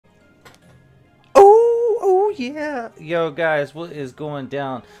Yeah, yo guys, what is going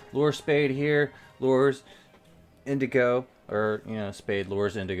down? Lure Spade here, Lures Indigo, or Spade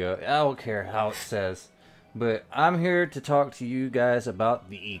Lures Indigo. I don't care how it says, but I'm here to talk to you guys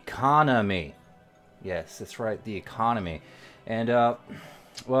about the economy. Yes, that's right, the economy. And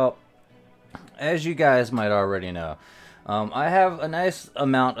well, as you guys might already know, I have a nice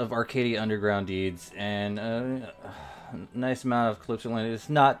amount of Arcadia Underground deeds and nice amount of Calypso land. It's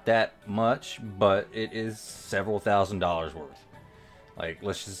not that much, but it is several $1,000s worth. Like,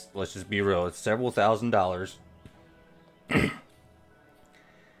 let's just be real. It's several $1,000s.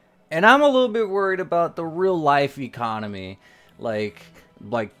 And I'm a little bit worried about the real life economy, like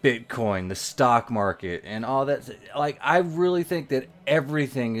Bitcoin, the stock market, and all that. Like, I really think that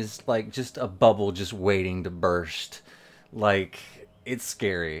everything is like just a bubble just waiting to burst. Like, it's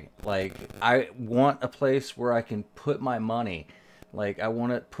scary. Like, I want a place where I can put my money. Like, I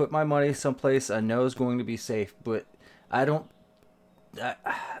want to put my money someplace I know is going to be safe, but I don't.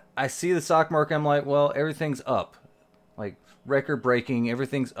 I see the stock market. I'm like, well, everything's up, like record breaking.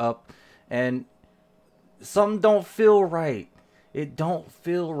 Everything's up, and some don't feel right. It don't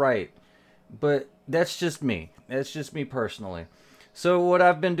feel right, but that's just me. That's just me personally. So what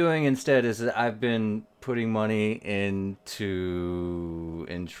I've been doing instead is that I've been putting money into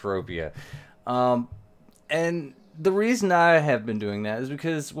Entropia. And the reason I have been doing that is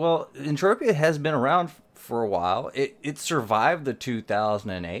because, well, Entropia has been around for a while. It survived the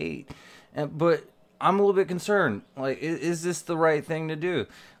 2008, but I'm a little bit concerned. Like, is this the right thing to do?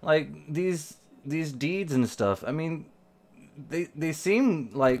 Like, these deeds and stuff, I mean, they seem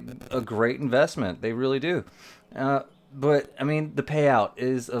like a great investment. They really do. But, I mean, the payout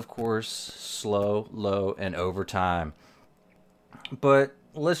is, of course, slow, low, and over time. But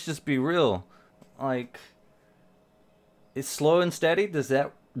let's just be real. Like, it's slow and steady. Does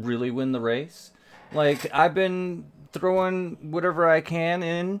that really win the race? Like, I've been throwing whatever I can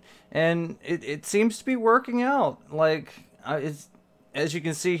in, and it seems to be working out. Like, it's, as you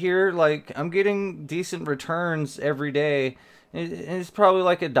can see here, like, I'm getting decent returns every day. It's probably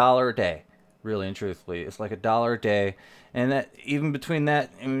like $1 a day. Really and truthfully, it's like $1 a day, and that even between that,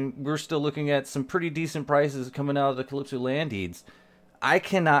 I mean, we're still looking at some pretty decent prices coming out of the Calypso land deeds. I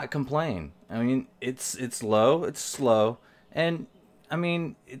cannot complain. I mean, it's low, it's slow, and I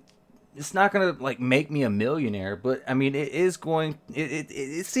mean, it's not gonna like make me a millionaire, but I mean, it is going.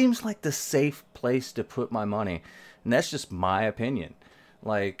 It seems like the safe place to put my money, and that's just my opinion.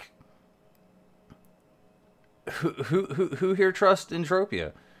 Like, who here trusts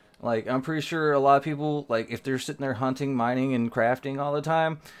Entropia? Like, I'm pretty sure a lot of people, like, if they're sitting there hunting, mining, and crafting all the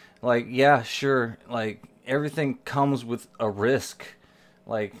time, like, yeah, sure, like, everything comes with a risk.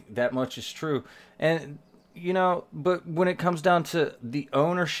 Like, that much is true. And, but when it comes down to the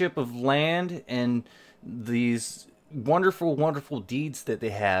ownership of land and these wonderful, wonderful deeds that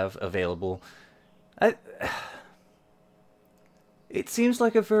they have available, it seems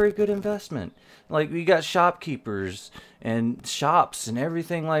like a very good investment. Like, we got shopkeepers and shops and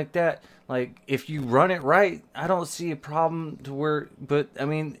everything like that. Like, if you run it right, I don't see a problem to where, but I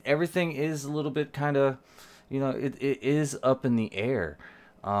mean, everything is a little bit kind of, it is up in the air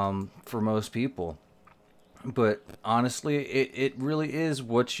for most people. But honestly, it really is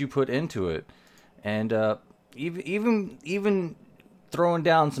what you put into it. And even throwing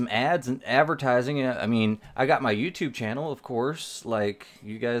down some ads and advertising. I mean, I got my YouTube channel, of course. Like,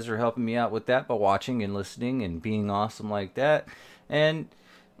 you guys are helping me out with that by watching and listening and being awesome like that. And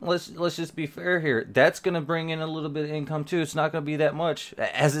let's just be fair here. That's going to bring in a little bit of income too. It's not going to be that much.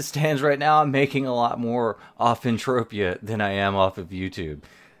 As it stands right now, I'm making a lot more off Entropia than I am off of YouTube.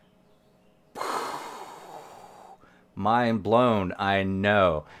 Mind blown, I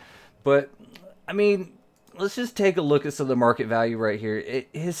know. But, I mean, let's just take a look at some of the market value right here. It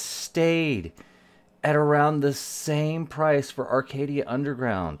has stayed at around the same price for Arcadia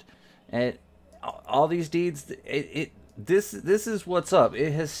Underground, and all these deeds. This is what's up.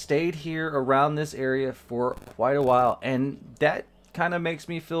 It has stayed here around this area for quite a while, and that kind of makes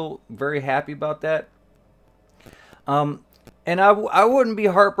me feel very happy about that. And I wouldn't be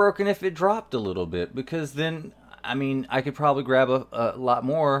heartbroken if it dropped a little bit, because then, I mean, I could probably grab a lot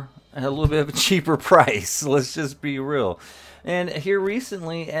more at a little bit of a cheaper price. Let's just be real. And here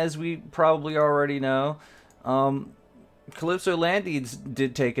recently, as we probably already know, Calypso land deeds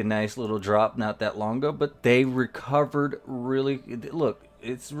did take a nice little drop not that long ago, but they recovered really. Look,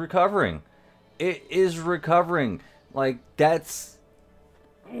 it's recovering. It is recovering. Like, that's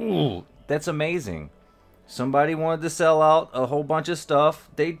amazing. Somebody wanted to sell out a whole bunch of stuff.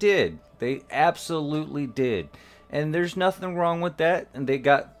 They did. They absolutely did. And there's nothing wrong with that. And they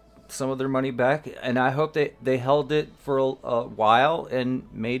got some of their money back, and I hope they held it for a while and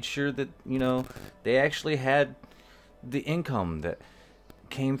made sure that, you know, they actually had the income that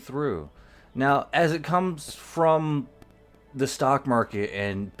came through. Now, as it comes from the stock market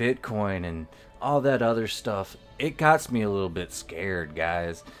and Bitcoin and all that other stuff, it got me a little bit scared,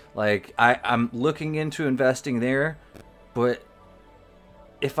 guys. Like, I'm looking into investing there, but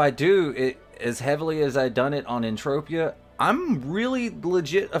if I do it as heavily as I done it on Entropia, I'm really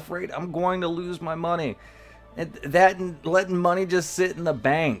legit afraid I'm going to lose my money. And that and letting money just sit in the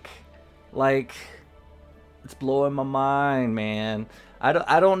bank, like, it's blowing my mind, man. I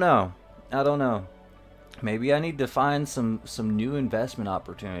don't know. I don't know. Maybe I need to find some new investment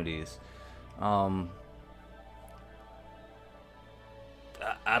opportunities. I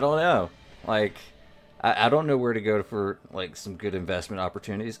don't know. Like, I don't know where to go for like some good investment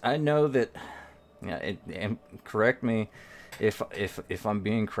opportunities. I know that, yeah, and correct me if I'm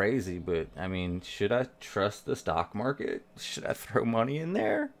being crazy, but I mean, should I trust the stock market? Should I throw money in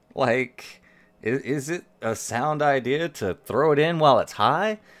there? Like, is it a sound idea to throw it in while it's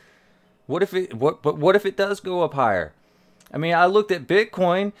high? What if it does go up higher? I mean, I looked at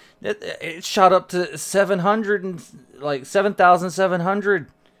Bitcoin. It shot up to 700 and like 7,700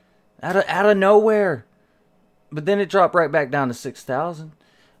 out of nowhere. But then it dropped right back down to 6,000.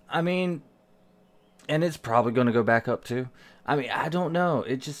 I mean, and it's probably going to go back up too. I mean, I don't know.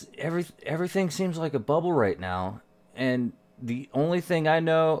 It just everything seems like a bubble right now. And the only thing I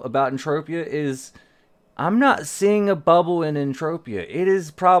know about Entropia is I'm not seeing a bubble in Entropia. It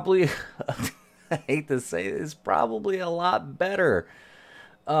is probably I hate to say it, it's probably a lot better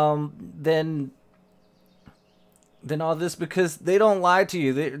than all this, because they don't lie to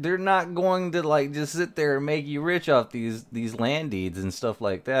you. They're not going to like just sit there and make you rich off these land deeds and stuff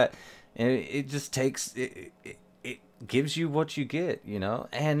like that. And it just takes it gives you what you get, you know.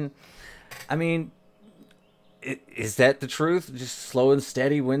 And I mean, is that the truth? Just slow and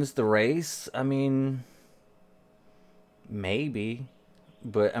steady wins the race? I mean, maybe,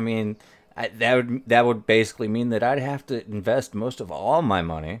 but I mean, that would basically mean that I'd have to invest most of all my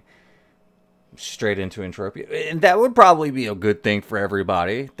money straight into Entropia, and that would probably be a good thing for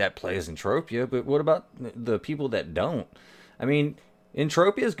everybody that plays Entropia. But what about the people that don't? I mean,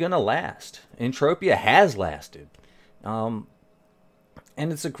 Entropia is gonna last. Entropia has lasted, and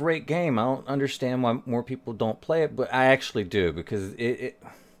it's a great game. I don't understand why more people don't play it, but I actually do, because it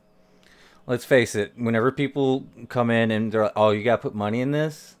let's face it, whenever people come in and they're like, oh, you gotta put money in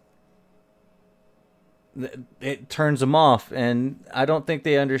this, it turns them off. And I don't think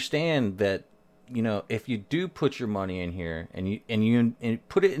they understand that, you know, if you do put your money in here and you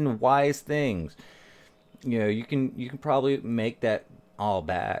put it in wise things, you know, you can probably make that all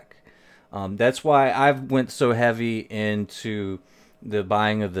back. That's why I've went so heavy into the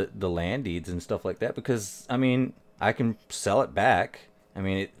buying of the land deeds and stuff like that, because I mean, I can sell it back. I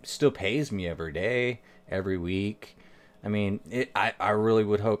mean, it still pays me every day, every week. I mean, I really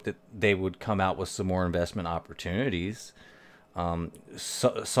would hope that they would come out with some more investment opportunities.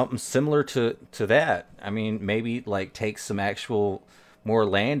 Something similar to that. I mean, maybe like take some actual more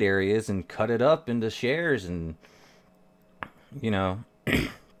land areas and cut it up into shares and, you know,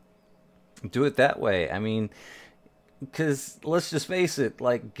 do it that way. I mean, because let's just face it,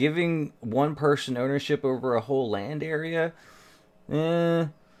 like giving one person ownership over a whole land area, you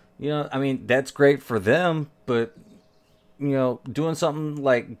know, I mean, that's great for them, but you know, doing something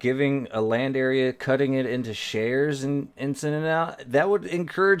like giving a land area, cutting it into shares and sending it out, that would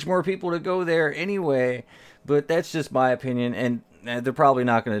encourage more people to go there anyway. But that's just my opinion, and they're probably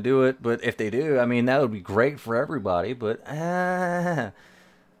not going to do it. But if they do, I mean, that would be great for everybody. But it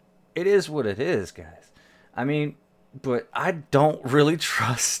is what it is, guys. I mean, but I don't really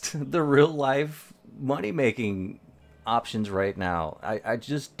trust the real life money making options right now. I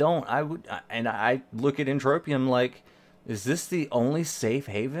just don't. I look at Entropium like, is this the only safe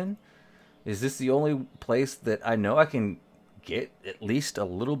haven? Is this the only place that I know I can get at least a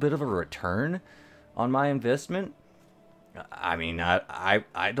little bit of a return on my investment? I mean,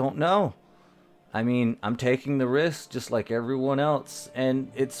 I don't know. I mean, I'm taking the risk just like everyone else.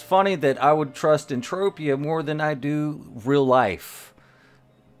 And it's funny that I would trust Entropia more than I do real life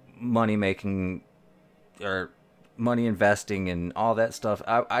money making or money investing and all that stuff.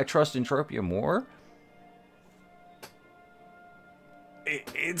 I trust Entropia more.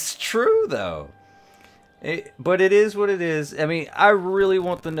 It's true, though. But it is what it is. I mean, I really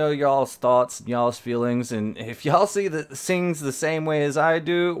want to know y'all's thoughts and y'all's feelings, and if y'all see things the same way as I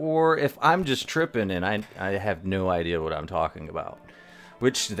do, or if I'm just tripping and I have no idea what I'm talking about.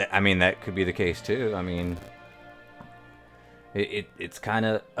 Which, I mean, that could be the case, too. I mean, It's kind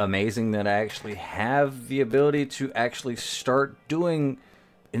of amazing that I actually have the ability to actually start doing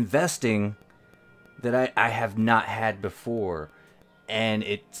investing that I have not had before. And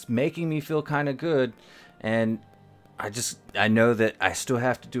it's making me feel kind of good. And I know that I still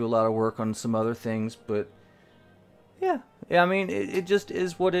have to do a lot of work on some other things, but yeah, I mean, it just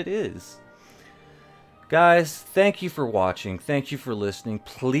is what it is. Guys, thank you for watching. Thank you for listening.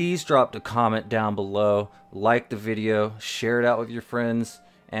 Please drop a comment down below. Like the video. Share it out with your friends.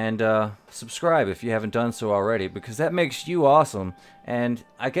 And subscribe if you haven't done so already, because that makes you awesome. And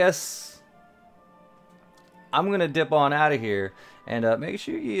I guess I'm going to dip on out of here. And make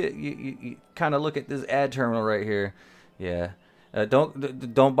sure you kind of look at this ad terminal right here. Yeah.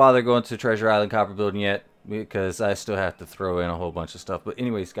 Don't bother going to Treasure Island Copper Building yet, because I still have to throw in a whole bunch of stuff. But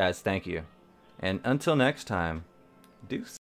anyways, guys, thank you. And until next time, deuce.